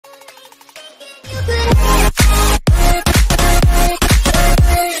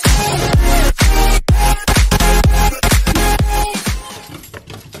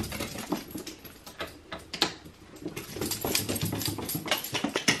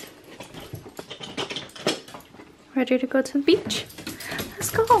ready to go to the beach. Let's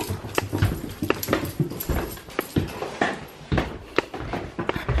go.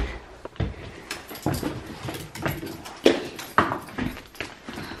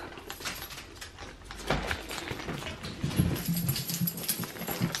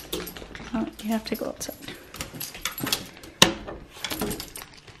 Oh, you have to go outside.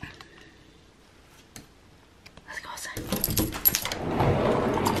 Let's go outside.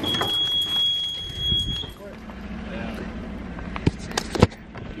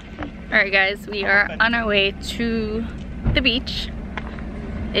 Alright guys, we are on our way to the beach.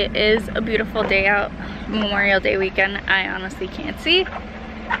 It is a beautiful day out, Memorial Day weekend. I honestly can't see.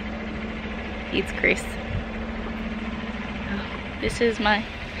 Eats Grace. This is my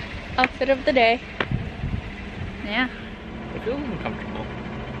outfit of the day. Yeah. I feel uncomfortable.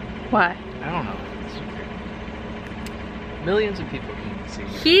 Why? I don't know. It's so weird. Millions of people can see me.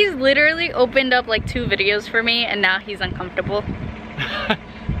 He's literally opened up like 2 videos for me and now he's uncomfortable.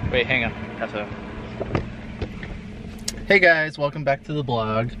 Wait, hang on. Hey guys, welcome back to the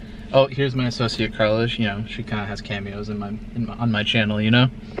blog. Oh, here's my associate Carlos. You know, she kind of has cameos on my channel, you know?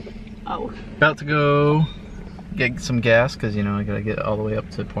 Oh. About to go get some gas because, you know, I gotta get all the way up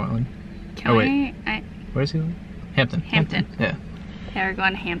to Portland. Can we? Where's he going? Hampton. Hampton. Yeah. Yeah, we're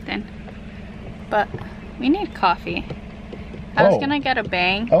going to Hampton. But we need coffee. I was gonna get a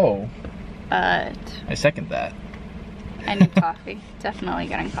bang. Oh. But I second that. I need coffee. Definitely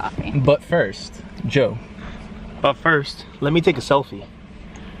getting coffee. But first, Joe. But first, let me take a selfie.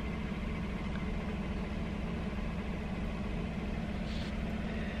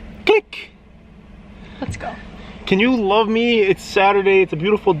 Click! Let's go. Can you love me? It's Saturday, it's a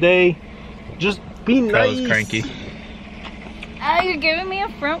beautiful day. Just be nice. Carlos cranky. Ah, you're giving me a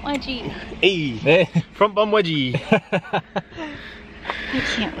front wedgie. Hey, front bum wedgie. I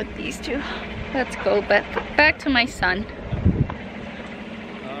can't with these two. Let's go back to my son.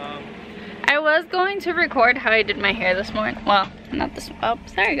 I was going to record how I did my hair this morning. Well, not this. Oh,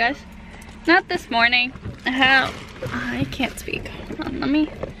 sorry guys. Not this morning. How I can't speak. Hold on, let me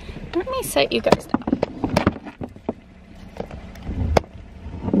set you guys down.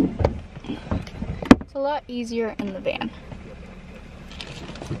 It's a lot easier in the van.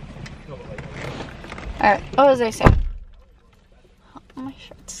 All right. What was I saying? Oh, my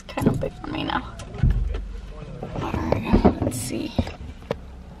shirt's kind of big for me now. All right. Let's see.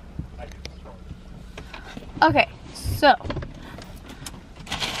 Okay, so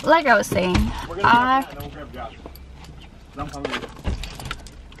like I was saying,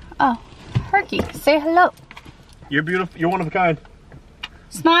 oh, Herky, say hello. You're beautiful. You're one of a kind.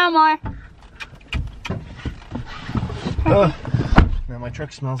 Smile more. Now my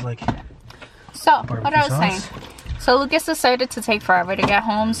truck smells like. So what I was saying. So Lucas decided to take forever to get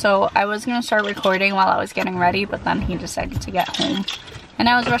home, so I was gonna start recording while I was getting ready, but then he decided to get home, and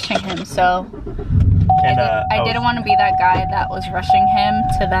I was rushing him. So. I didn't want to be that guy that was rushing him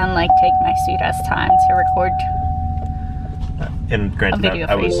to then like take my sweet ass time to record And granted, a video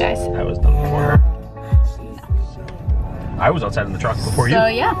for you guys. I was done before her. I was outside in the truck before you. So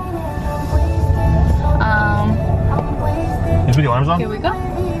yeah. Is the alarms on? Here we go.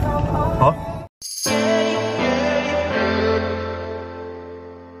 Huh?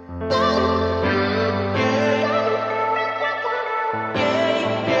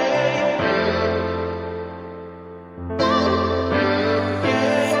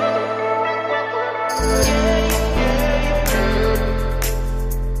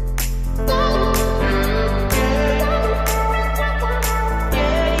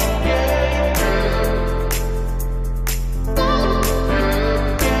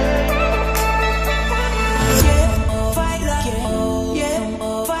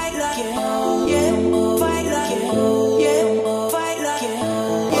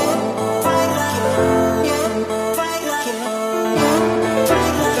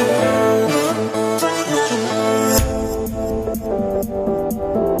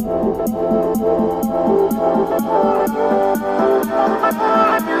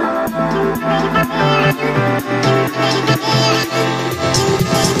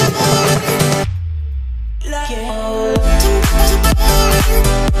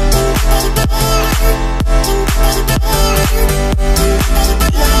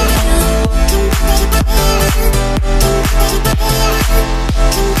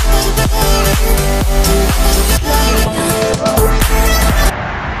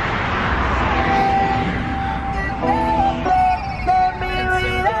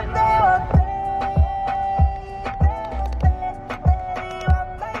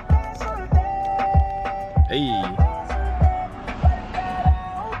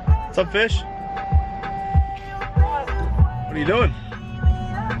 What's up, fish? What are you doing?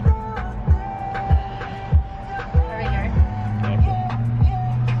 Over here.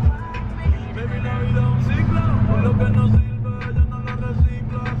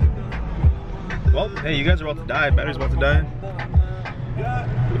 Well, hey, you guys are about to die. Battery's about to die.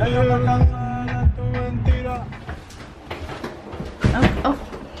 Oh, oh.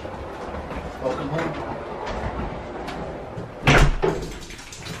 Welcome home.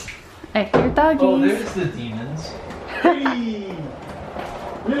 I hear doggies. Oh, there's the demons. Hey!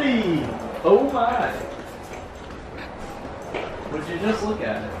 Really? Oh my! Would you just look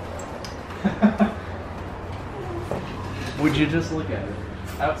at it? Would you just look at it?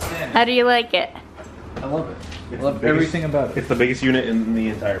 Outstanding. How do you like it? I love it. It's I love the biggest- everything about it. It's the biggest unit in the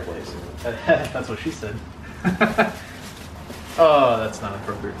entire place. That's what she said. Oh, that's not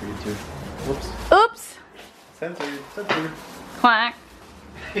appropriate for YouTube. Whoops. Oops. Censored. Censored. Quack.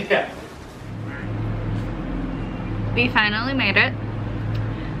 Yeah. We finally made it.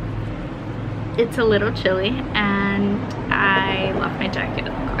 It's a little chilly and I left my jacket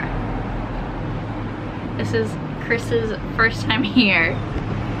in the car. This is Chris's first time here.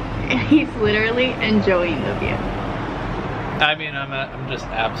 He's literally enjoying the view. I mean, I'm just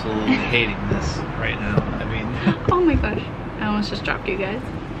absolutely hating this right now. I mean, Oh my gosh. I almost just dropped you guys.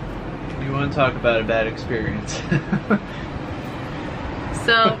 you want to talk about a bad experience?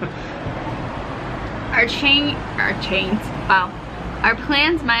 So wow. Our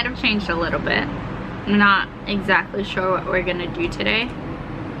plans might have changed a little bit. I'm not exactly sure what we're gonna do today.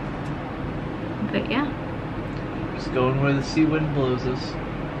 But yeah, Just going where the sea wind blows us.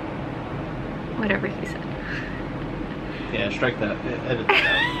 whatever he said. Yeah, strike that. Edit that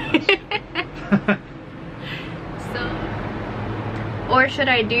out. So, or should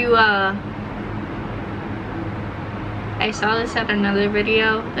I do, I saw this at another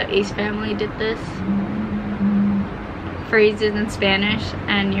video, the Ace family did this. Phrases in Spanish,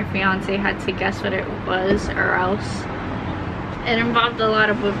 and your fiance had to guess what it was or else. It involved a lot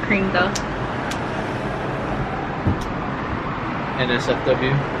of whipped cream though.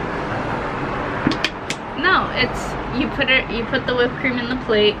 NSFW. No, it's you put the whipped cream in the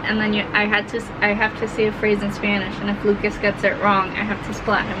plate, and then I have to say a phrase in Spanish, and if Lucas gets it wrong, I have to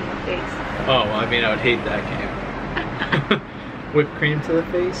splat him in the face. Oh, well, I mean, I would hate that game. Whipped cream to the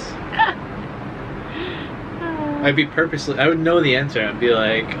face. I would know the answer. I'd be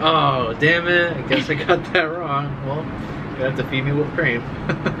like, oh, damn it, I guess I got that wrong. Well, you have to feed me whipped cream.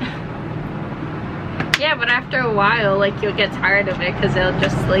 Yeah, but after a while, like, you'll get tired of it because it'll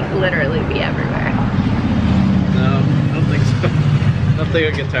just, like, literally be everywhere. No, I don't think so. I don't think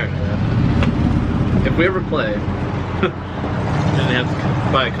I'll get tired of that. If we ever play, then they have to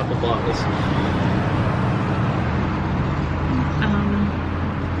buy a couple bottles.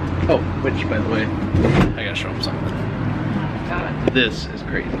 Oh, which, by the way, I gotta show them something. Oh my god. This is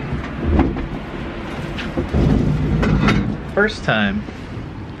crazy. First time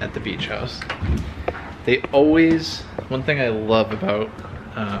at the beach house. They always, one thing I love about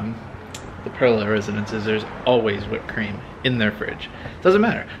the Perla residence is there's always whipped cream in their fridge. Doesn't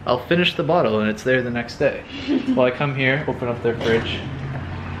matter. I'll finish the bottle and it's there the next day. Well, I come here, open up their fridge,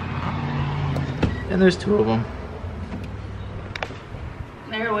 and there's 2 of them.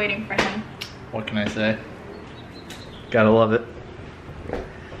 They were waiting for him. What can I say? Gotta love it.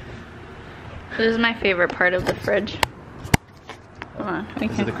 This is my favorite part of the fridge. Hold on.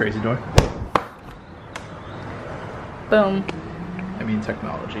 Is it the crazy door? Boom. I mean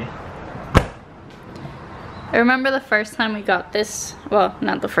technology. I remember the first time we got this. Well,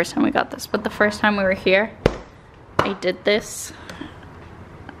 not the first time we got this, but the first time we were here, I did this,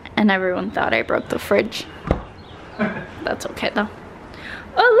 and everyone thought I broke the fridge. That's okay though.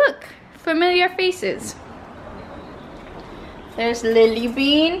 Oh look, familiar faces. There's Lily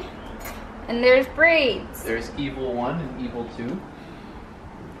Bean, and there's Braids. There's Evil 1 and Evil 2.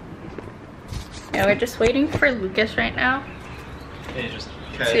 Yeah, we're just waiting for Lucas right now. And just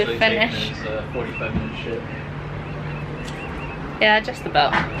casually finish. taking his 45-minute shit. Yeah, just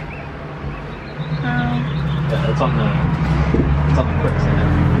about. Yeah, it's on the quick side.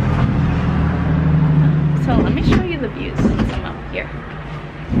 So let me show you the views since I'm up here.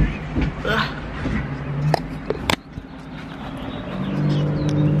 Ugh.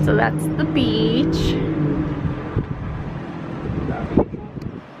 So that's the beach.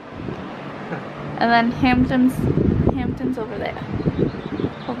 And then Hampton's over there.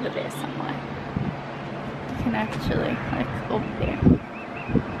 Over there somewhere. You can actually, like, over there.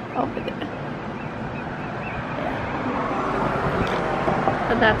 Over there. Yeah.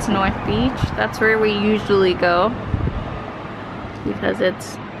 But that's North Beach. That's where we usually go. Because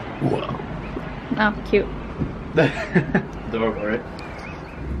it's... Whoa. Oh, cute. Adorable, right?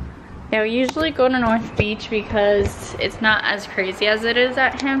 Yeah, we usually go to North Beach because it's not as crazy as it is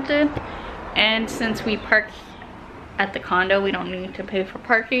at Hampton. And since we park at the condo, we don't need to pay for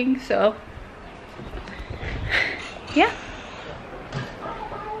parking, so yeah.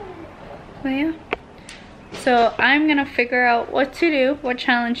 But yeah. So I'm gonna figure out what to do, what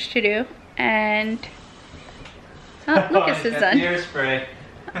challenge to do, and Lucas is done.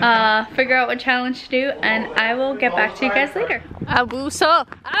 Figure out what challenge to do, and I will get back to you guys later. Abuso!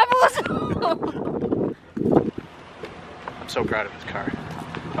 Abuso! I'm so proud of his car.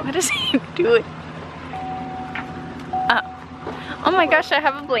 What is he doing? Oh my gosh, I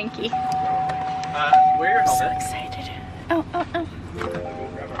have a blankie. Wear your I'm so helmet. excited. Oh.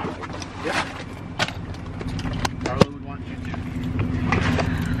 Yep. Carla would want you to.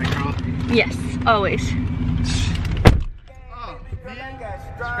 Right, Carla? Yes, always. Oh, man.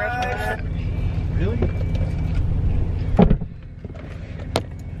 Scratch my shit. Really?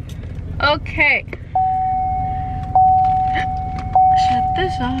 Okay. Shut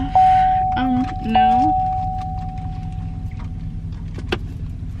this off. No.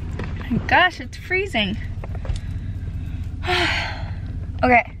 My gosh, it's freezing.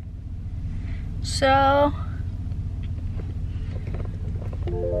 Okay. So,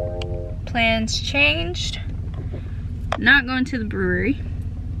 plans changed. Not going to the brewery,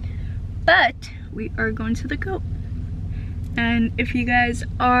 but we are going to the Goat. And if you guys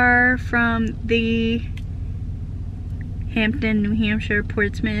are from the Hampton, New Hampshire,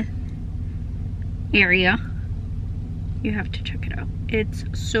 Portsmouth area, you have to check it out. It's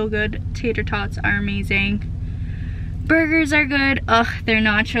so good. Tater tots are amazing. Burgers are good. Ugh, their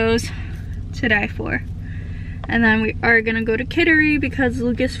nachos to die for. And then we are gonna go to Kittery because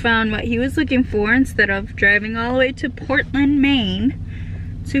Lucas found what he was looking for instead of driving all the way to Portland, Maine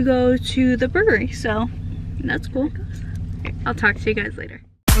to go to the brewery. So that's cool. Okay, I'll talk to you guys later.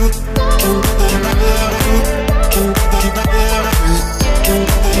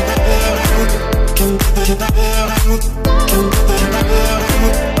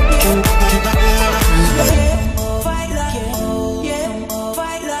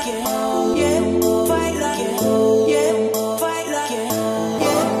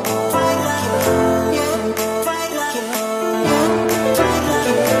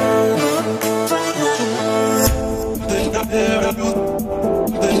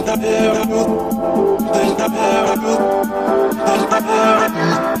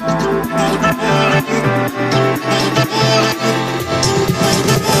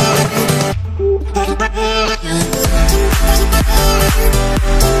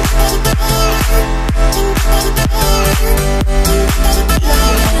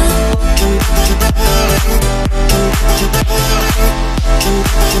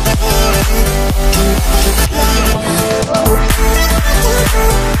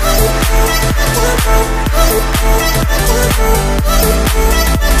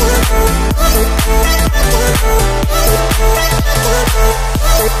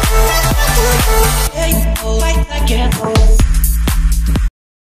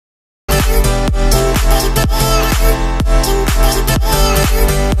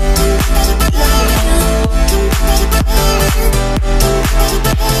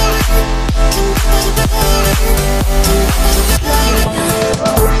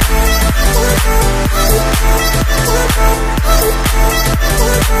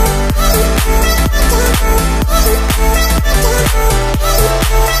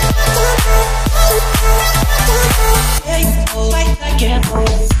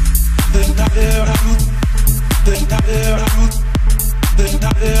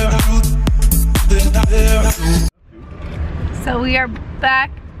 So we are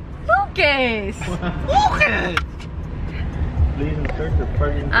back. Lucas! Lucas! Please insert the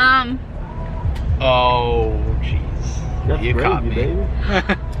parking. Oh, jeez. That's You caught crazy, me. baby.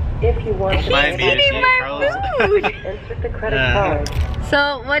 If you want He's to Might be eating a my Carlos. food! insert the credit card.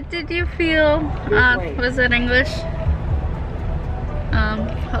 So what did you feel? Was it English?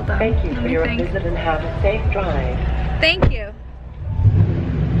 Hold on. Thank you Let for me your think. visit and have a safe drive. Thank you.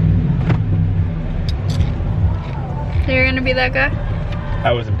 So you're gonna be that guy?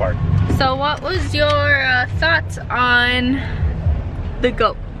 I was in park. So what was your thoughts on the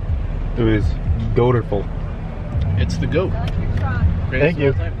Goat? It was goaterful. It's the goat. Thank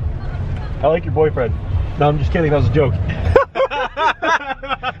you. I like your boyfriend. No, I'm just kidding. That was a joke.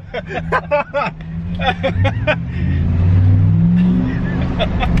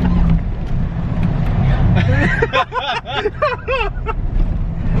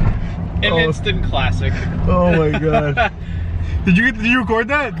 An instant classic. Oh my god. Did you record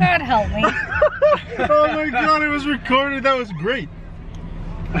that? God help me. Oh my god, it was recorded. That was great.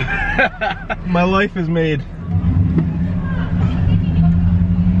 My life is made.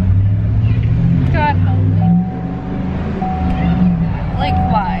 God help me. Like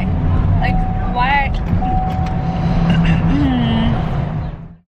why? Like why?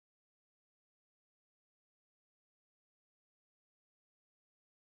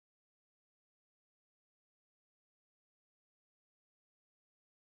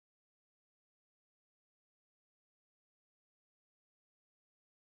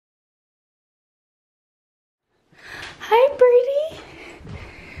 Hi, Brady.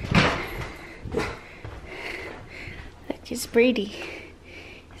 Look, it's Brady.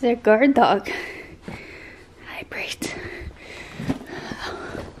 He's our guard dog. Hi, Braids.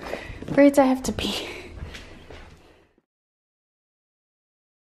 Braids, I have to pee.